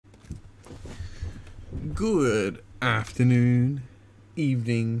Good afternoon,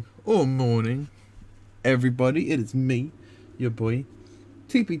 evening, or morning, everybody. It is me, your boy,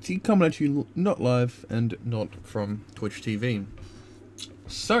 TPT, coming at you not live and not from Twitch TV.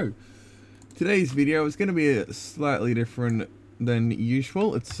 So, today's video is going to be slightly different than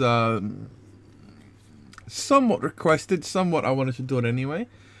usual. It's somewhat requested, somewhat I wanted to do it anyway.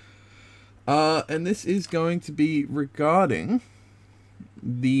 And this is going to be regarding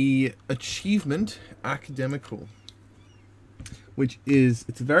the achievement Academical, which is,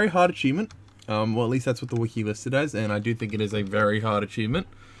 it's a very hard achievement. Well, at least that's what the wiki listed as, and I do think it is a very hard achievement.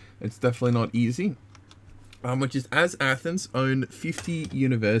 It's definitely not easy. Which is, as Athens own 50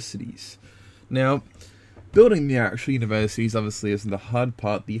 universities. Now, building the actual universities obviously isn't the hard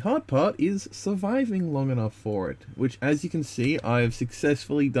part. The hard part is surviving long enough for it, which, as you can see, I have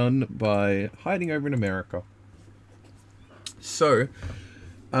successfully done by hiding over in America. So,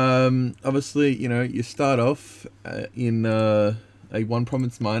 obviously, you know, you start off in a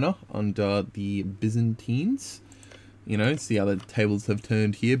one-province minor under the Byzantines. You know, see how the tables have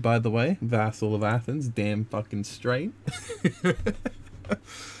turned here, by the way. Vassal of Athens, damn fucking straight.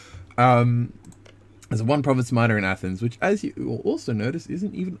 There's a one-province minor in Athens, which, as you will also notice,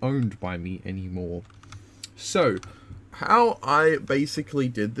 isn't even owned by me anymore. So, how I basically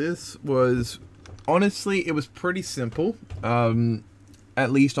did this was, honestly, it was pretty simple. At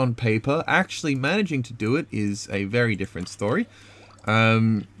least on paper. Actually managing to do it is a very different story.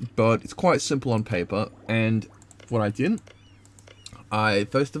 But it's quite simple on paper. And what I did,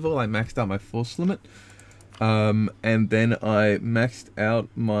 first of all, I maxed out my force limit. And then I maxed out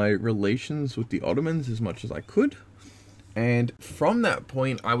my relations with the Ottomans as much as I could. And from that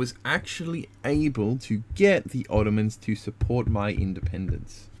point, I was actually able to get the Ottomans to support my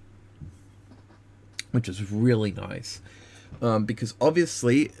independence, which is really nice. Because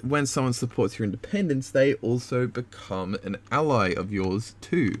obviously, when someone supports your independence, they also become an ally of yours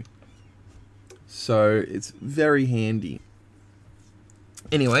too. So, it's very handy.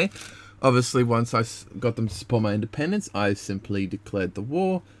 Anyway, obviously, once I got them to support my independence, I simply declared the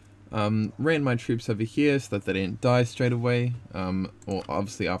war. Ran my troops over here so that they didn't die straight away. Or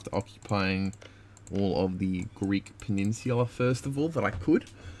obviously after occupying all of the Greek peninsula first of all that I could.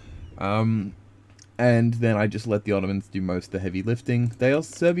 And then I just let the Ottomans do most of the heavy lifting.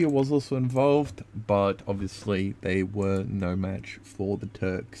 Serbia was also involved, but obviously they were no match for the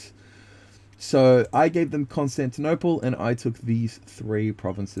Turks. So I gave them Constantinople, and I took these 3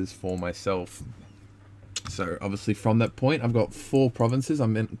 provinces for myself. So obviously from that point, I've got 4 provinces.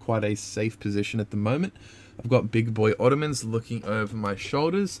 I'm in quite a safe position at the moment. I've got big boy Ottomans looking over my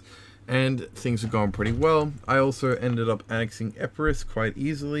shoulders, and things are going pretty well. I also ended up annexing Epirus quite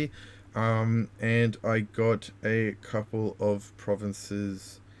easily. And I got a couple of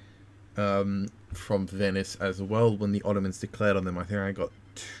provinces from Venice as well when the Ottomans declared on them. I think I got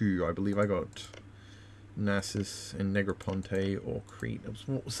 2. I believe I got Nasus and Negroponte or Crete. It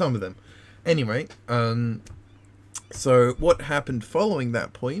was some of them. Anyway, so what happened following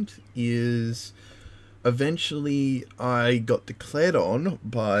that point is eventually I got declared on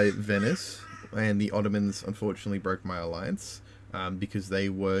by Venice, and the Ottomans unfortunately broke my alliance. Because they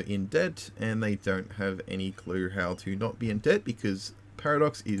were in debt, and they don't have any clue how to not be in debt, because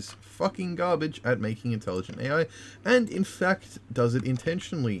Paradox is fucking garbage at making intelligent AI, and in fact does it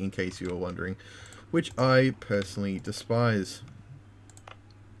intentionally, in case you are wondering, which I personally despise.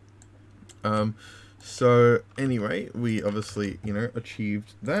 So anyway, we obviously, you know,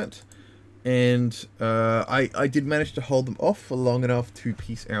 achieved that. And I did manage to hold them off for long enough to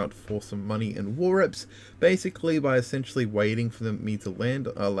piece out for some money and war reps, basically by essentially waiting for me to land,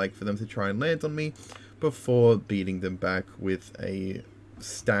 for them to try and land on me, before beating them back with a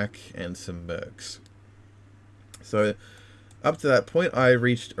stack and some mercs. So up to that point, I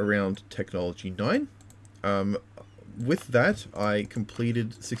reached around Technology 9. With that, I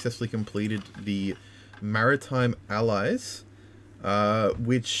successfully completed the Maritime Allies,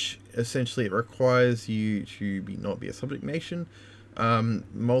 which essentially it requires you to not be a subject nation.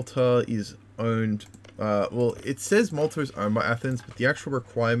 Malta is owned, well, it says Malta is owned by Athens, but the actual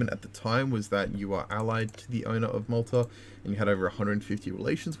requirement at the time was that you are allied to the owner of Malta, and you had over 150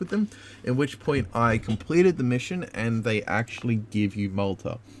 relations with them, at which point I completed the mission, and they actually give you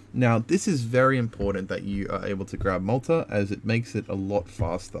Malta. Now, this is very important that you are able to grab Malta, as it makes it a lot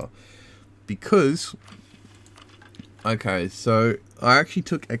faster, because... Okay, so I actually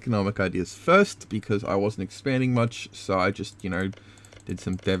took economic ideas first because I wasn't expanding much, so I just, you know, did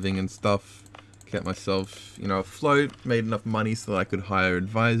some deving and stuff, kept myself, you know, afloat, made enough money so that I could hire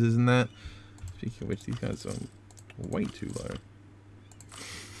advisors and that. Speaking of which, these guys are way too low.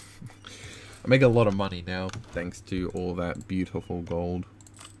 I make a lot of money now, thanks to all that beautiful gold.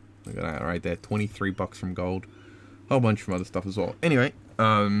 Look at that right there, 23 bucks from gold. A whole bunch from other stuff as well. Anyway,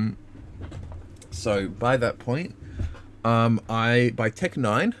 so by that point, by Tech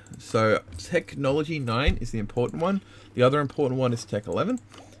 9, so Technology 9 is the important one. The other important one is Tech 11.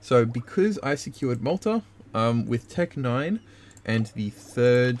 So because I secured Malta, with Tech 9 and the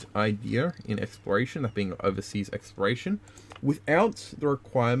third idea in exploration, that being overseas exploration, without the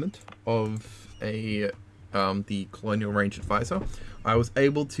requirement of the Colonial Range Advisor, I was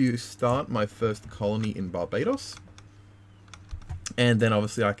able to start my first colony in Barbados. And then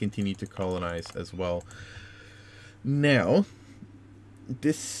obviously I continued to colonize as well. Now,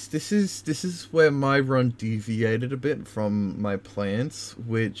 this is where my run deviated a bit from my plans,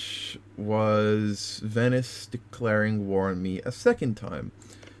 which was Venice declaring war on me a second time.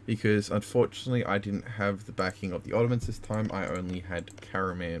 Because unfortunately I didn't have the backing of the Ottomans this time, I only had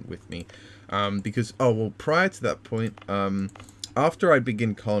Karaman with me. Prior to that point, after I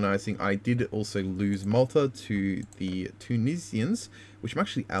began colonizing, I did also lose Malta to the Tunisians, which I'm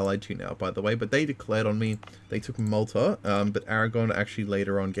actually allied to now, by the way, but they declared on me. They took Malta, but Aragon actually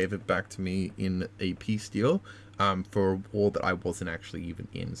later on gave it back to me in a peace deal for a war that I wasn't actually even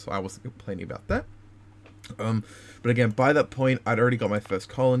in, so I wasn't complaining about that. But again, by that point, I'd already got my first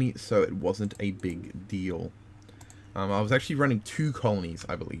colony, so it wasn't a big deal. I was actually running 2 colonies,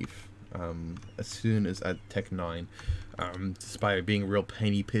 I believe, as soon as at Tech 9. Despite being a real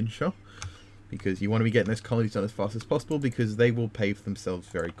penny pincher, because you want to be getting those colonies done as fast as possible, because they will pay for themselves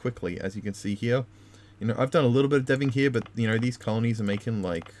very quickly. As you can see here, you know, I've done a little bit of deving here, but you know, these colonies are making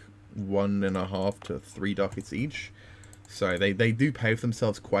like 1.5 to 3 ducats each, so they do pay for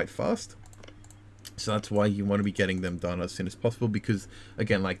themselves quite fast. So that's why you want to be getting them done as soon as possible, because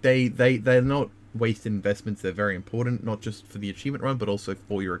again, like they're not wasted investments. They're very important, not just for the achievement run, but also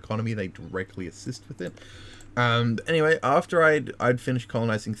for your economy. They directly assist with it. Anyway, after I'd finished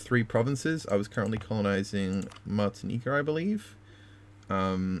colonizing 3 provinces, I was currently colonizing Martinique, I believe.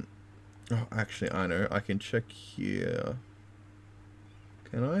 Actually, I know. I can check here.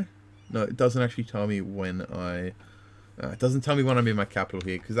 Can I? No, it doesn't actually tell me when it doesn't tell me when I'm in my capital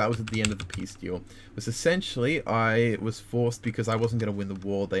here, because that was at the end of the peace deal. It was essentially, I was forced, because I wasn't going to win the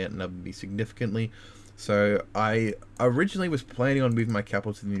war, they outnumbered me significantly. So I originally was planning on moving my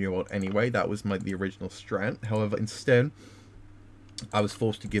capital to the New World anyway. That was the original strat. However, instead, I was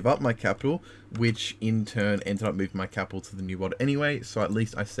forced to give up my capital, which in turn ended up moving my capital to the New World anyway. So at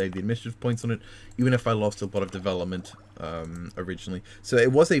least I saved the administrative points on it, even if I lost a lot of development originally. So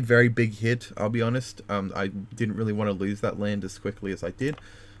it was a very big hit, I'll be honest. I didn't really want to lose that land as quickly as I did.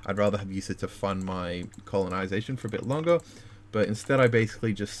 I'd rather have used it to fund my colonization for a bit longer. But instead, I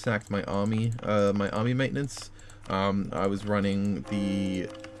basically just sacked my army maintenance. I was running the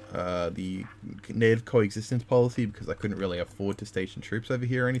native coexistence policy because I couldn't really afford to station troops over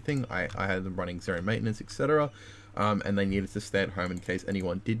here or anything. I had them running zero maintenance, etc. And they needed to stay at home in case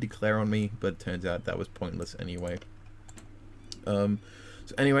anyone did declare on me, but it turns out that was pointless anyway. So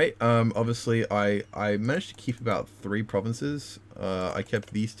anyway, obviously I managed to keep about 3 provinces. I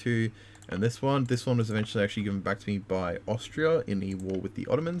kept these 2. And this one was eventually actually given back to me by Austria in a war with the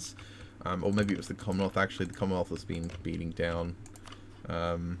Ottomans. Or maybe it was the Commonwealth. Actually, the Commonwealth has been beating down.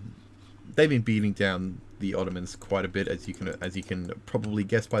 They've been beating down the Ottomans quite a bit, as you can probably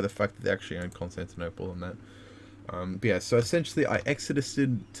guess by the fact that they actually own Constantinople and that. But yeah, so essentially I exodused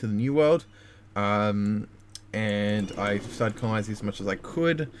to the New World, and I started colonizing as much as I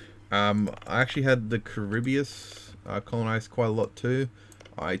could. I actually had the Caribbean colonized quite a lot too.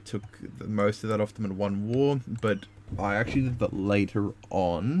 I took most of that off them in one war, but I actually did that later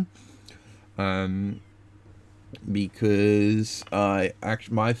on, because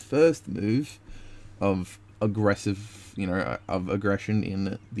my first move of aggression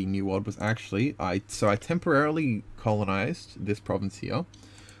in the New World was actually I temporarily colonized this province here.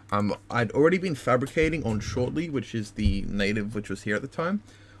 I'd already been fabricating on Shortly, which is the native which was here at the time.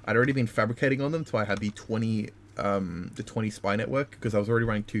 I'd already been fabricating on them, so I had the 20 spy network, because I was already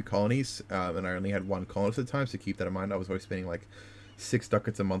running 2 colonies, and I only had 1 colonist at the time, so keep that in mind. I was always spending like 6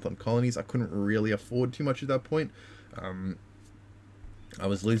 ducats a month on colonies. I couldn't really afford too much at that point. I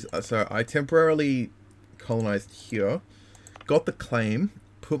was losing, so I temporarily colonized here, got the claim,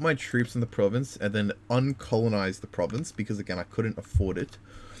 put my troops in the province, and then uncolonized the province, because again I couldn't afford it.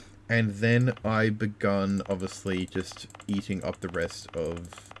 And then I begun, obviously, just eating up the rest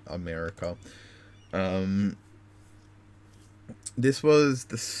of America. This was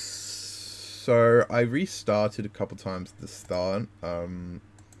the... So, I restarted a couple times at the start. I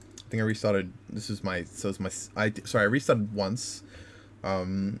think I restarted... I restarted once.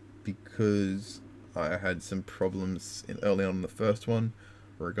 because I had some problems early on in the first one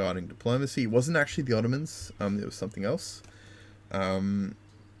regarding diplomacy. It wasn't actually the Ottomans, it was something else.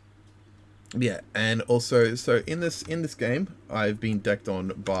 Yeah, and also, so in this game, I've been decked on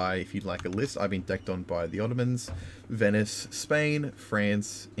by, if you'd like a list, I've been decked on by the Ottomans, Venice, Spain,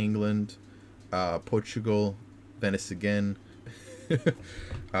 France, England, Portugal, Venice again,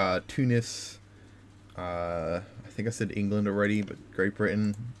 Tunis, I think I said England already, but Great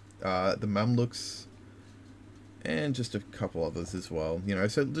Britain, the Mamluks, and just a couple others as well. You know,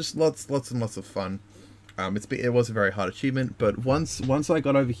 so just lots and lots of fun. It was a very hard achievement, but once I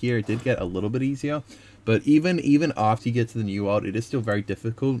got over here, it did get a little bit easier. But even after you get to the New World, it is still very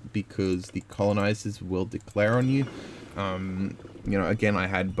difficult because the colonizers will declare on you. You know, again, I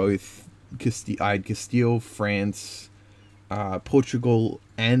had both Castile, France, Portugal,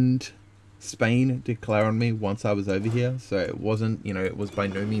 and Spain declare on me once I was over here. So it wasn't, you know, it was by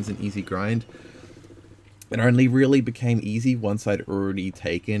no means an easy grind. It only really became easy once I'd already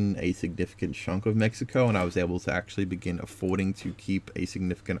taken a significant chunk of Mexico and I was able to actually begin affording to keep a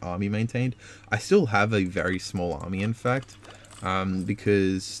significant army maintained. I still have a very small army, in fact,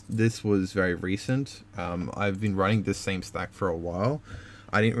 because this was very recent. I've been running this same stack for a while.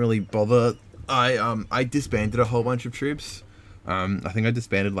 I didn't really bother. I disbanded a whole bunch of troops. I think I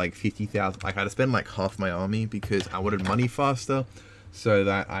disbanded like 50,000. Like I had to spend like half my army because I wanted money faster, so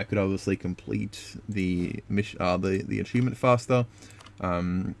that I could obviously complete the mission, the achievement faster,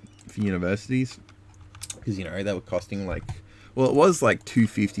 for universities, because you know they were costing like, well, it was like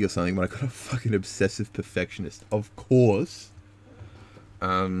 250 or something, but I got a fucking obsessive perfectionist, of course.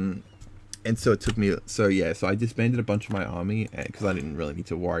 And so it took me, so yeah, so I disbanded a bunch of my army because I didn't really need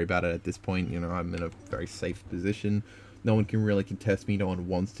to worry about it at this point. You know, I'm in a very safe position. No one can really contest me. No one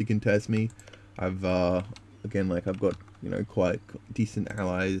wants to contest me. I've again, like I've got, you know, quite decent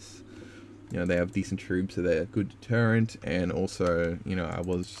allies. You know, they have decent troops, so they're a good deterrent. And also, you know, I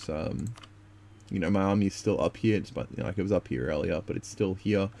was, you know, my army is still up here. It's, but, you know, like it was up here earlier, but it's still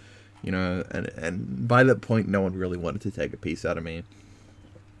here. You know, and by that point, no one really wanted to take a piece out of me.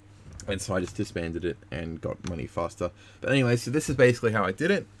 And so I just disbanded it and got money faster. But anyway, so this is basically how I did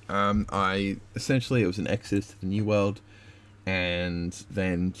it. Essentially, it was an exodus to the New World, and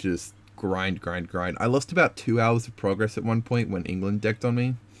then just grind. I lost about 2 hours of progress at one point when England decked on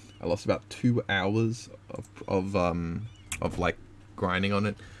me. I lost about 2 hours of like grinding on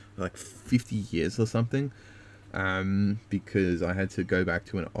it, like 50 years or something, because I had to go back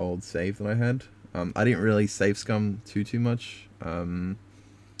to an old save that I had. I didn't really save scum too much.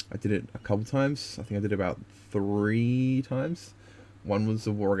 I did it a couple times. I think I did about 3 times. One was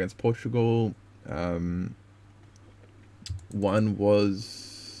the war against Portugal. One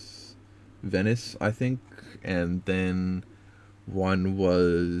was Venice, I think, and then one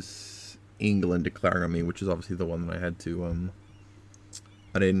was England declaring on me, which is obviously the one that I had to.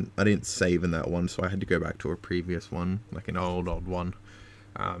 I didn't save in that one, so I had to go back to a previous one, like an old one.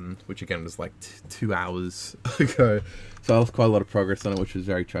 Which again was like 2 hours ago, so I lost quite a lot of progress on it, which was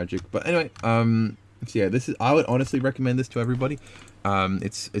very tragic. But anyway, so yeah, I would honestly recommend this to everybody.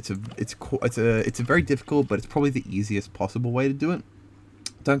 It's a very difficult, but it's probably the easiest possible way to do it.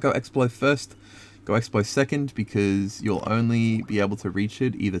 Don't go exploit first, go exploit second, because you'll only be able to reach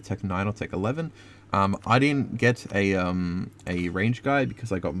it either Tech 9 or Tech 11. I didn't get a range guy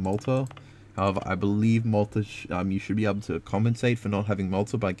because I got Malta. However, I believe Malta, you should be able to compensate for not having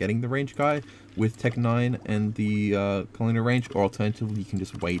Malta by getting the range guy with Tech 9 and the colonial range, or alternatively, you can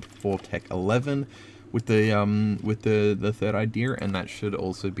just wait for Tech 11 with the third idea, and that should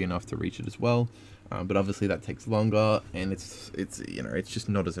also be enough to reach it as well. But obviously that takes longer, and it's you know, it's just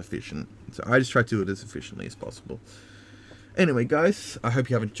not as efficient. So I just try to do it as efficiently as possible. Anyway, guys, I hope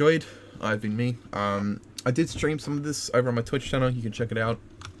you have enjoyed. I've been me. I did stream some of this over on my Twitch channel. You can check it out.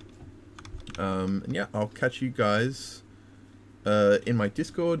 And yeah, I'll catch you guys in my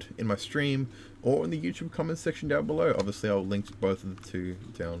Discord, in my stream, or in the YouTube comments section down below. Obviously, I'll link both of the two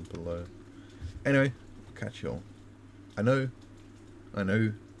down below. Anyway, catch y'all. I know, I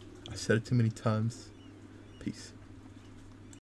said it too many times. Peace.